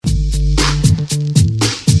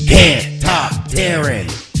Taryn.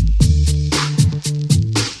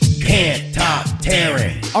 Can't top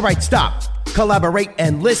Taryn. All right, stop. Collaborate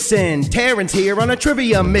and listen. Taryn's here on a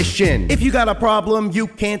trivia mission. If you got a problem you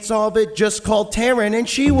can't solve it, just call Taryn and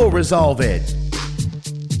she will resolve it.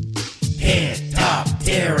 Can't top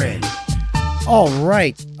Taryn. All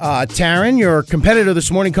right, Taryn, your competitor this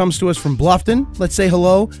morning comes to us from Bluffton. Let's say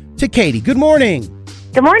hello to Katie. Good morning.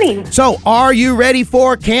 Good morning. So, are you ready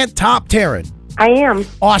for Can't Top Taryn? I am.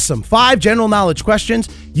 Awesome. 5 general knowledge questions.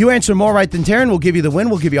 You answer more right than Taryn, we'll give you the win.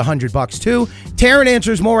 We'll give you $100 too. Taryn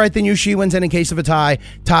answers more right than you, she wins. And in case of a tie,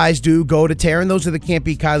 ties do go to Taryn. Those are the Can't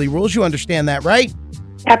Beat Kylie rules. You understand that, right?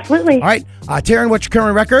 Absolutely. All right. Taryn, what's your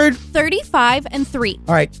current record? 35-3.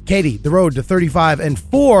 All right, Katie, the road to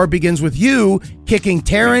 35-4 begins with you kicking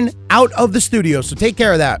Taryn out of the studio. So take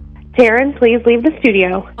care of that. Taryn, please leave the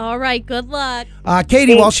studio. All right, good luck.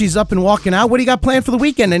 Katie, while she's up and walking out, what do you got planned for the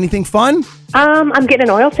weekend? Anything fun? I'm getting an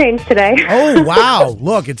oil change today. Oh, wow.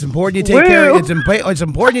 Look, it's important you take care. It's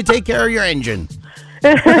important you take care of your engine.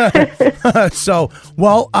 So,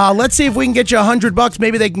 let's see if we can get you $100.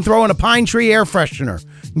 Maybe they can throw in a pine tree air freshener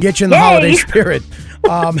and get you in the holiday spirit.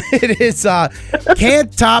 It is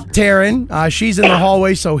Can't Top Taryn. She's in the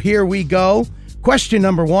hallway, so here we go. Question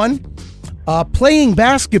number 1. Playing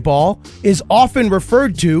basketball is often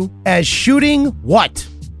referred to as shooting what?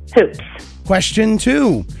 Hoops. Question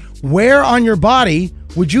 2. Where on your body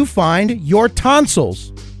would you find your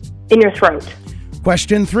tonsils? In your throat.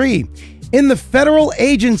 Question 3. In the federal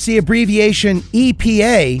agency abbreviation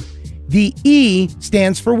EPA, the E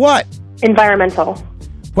stands for what? Environmental.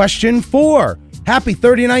 Question 4. Happy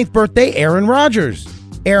 39th birthday, Aaron Rodgers.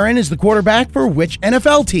 Aaron is the quarterback for which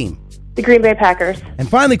NFL team? The Green Bay Packers. And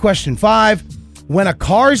finally, question 5. When a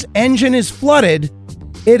car's engine is flooded,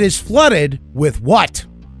 it is flooded with what?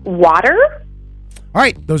 Water? All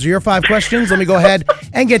right, those are your 5 questions. Let me go ahead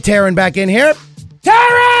and get Taryn back in here.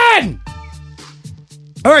 Taryn!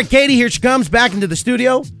 All right, Katie, here she comes back into the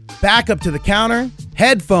studio, back up to the counter,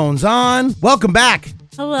 headphones on. Welcome back.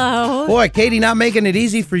 Hello. Boy, Katie not making it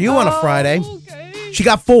easy for you on a Friday. Okay. She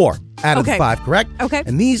got 4 out of the 5, correct? Okay.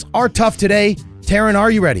 And these are tough today. Taryn, are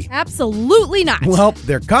you ready? Absolutely not. Well,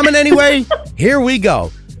 they're coming anyway. Here we go.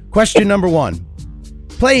 Question number 1.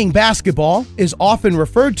 Playing basketball is often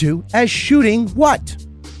referred to as shooting what?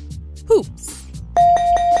 Hoops.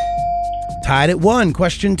 Tied at 1.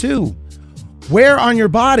 Question 2. Where on your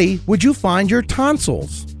body would you find your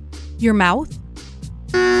tonsils? Your mouth.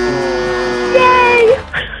 Yay!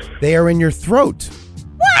 They are in your throat.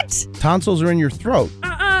 What? Tonsils are in your throat.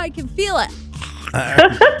 I can feel it.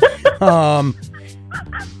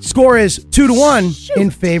 Score is 2-1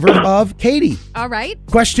 in favor of Katie. All right.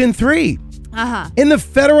 Question 3. Uh-huh. In the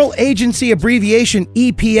federal agency abbreviation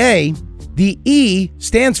EPA, the E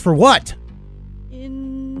stands for what?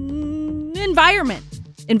 Environment.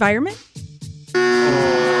 Environment?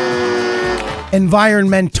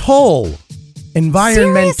 Environmental.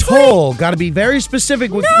 Seriously? Got to be very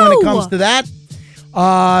specific when it comes to that.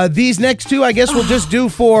 These next 2, I guess we'll just do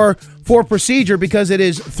for procedure because it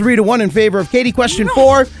is 3-1 in favor of Katie. Question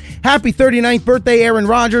 4. Happy 39th birthday, Aaron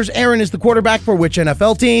Rodgers. Aaron is the quarterback for which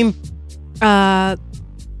NFL team? The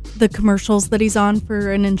commercials that he's on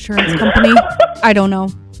for an insurance company. I don't know.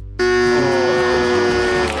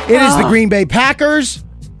 It is the Green Bay Packers.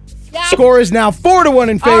 Yeah. Score is now 4-1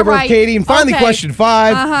 in favor of Katie. And finally, question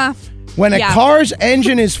 5. Uh-huh. When a car's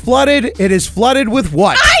engine is flooded, it is flooded with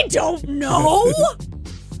what? I don't know.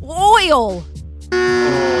 Oil.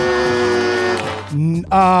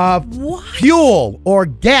 What? Fuel or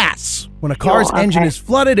gas. When a car's engine is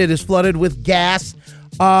flooded, it is flooded with gas.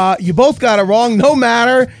 You both got it wrong. No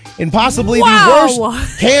matter. In possibly the worst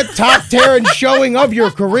Can't Top Taryn showing of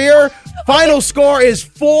your career. Final score is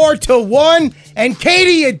 4-1. And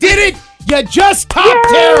Katie, you did it. You just topped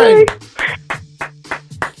Taryn.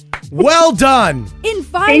 Well done.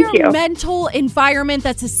 Environmental environment.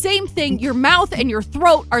 That's the same thing. Your mouth and your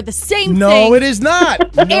throat are the same thing. No, it is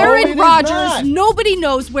not. Aaron Rodgers, nobody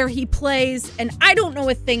knows where he plays, and I don't know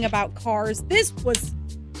a thing about cars. This was...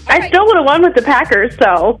 I still would have won with the Packers,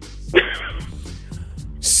 so...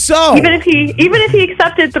 even if he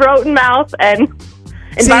accepted throat and mouth and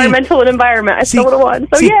environmental and environment, I still would have won.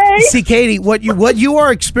 So yay! See, Katie, what you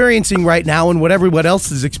are experiencing right now, and what everyone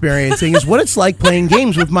else is experiencing, is what it's like playing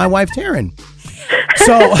games with my wife Taryn.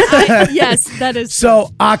 So yes, that is. So,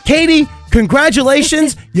 Katie,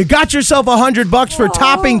 congratulations! You got yourself $100 for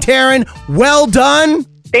topping Taryn. Well done.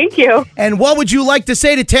 Thank you. And what would you like to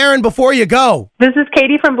say to Taryn before you go? This is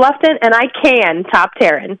Katie from Bluffton, and I can top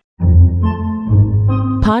Taryn.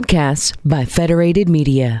 Podcasts by Federated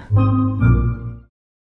Media.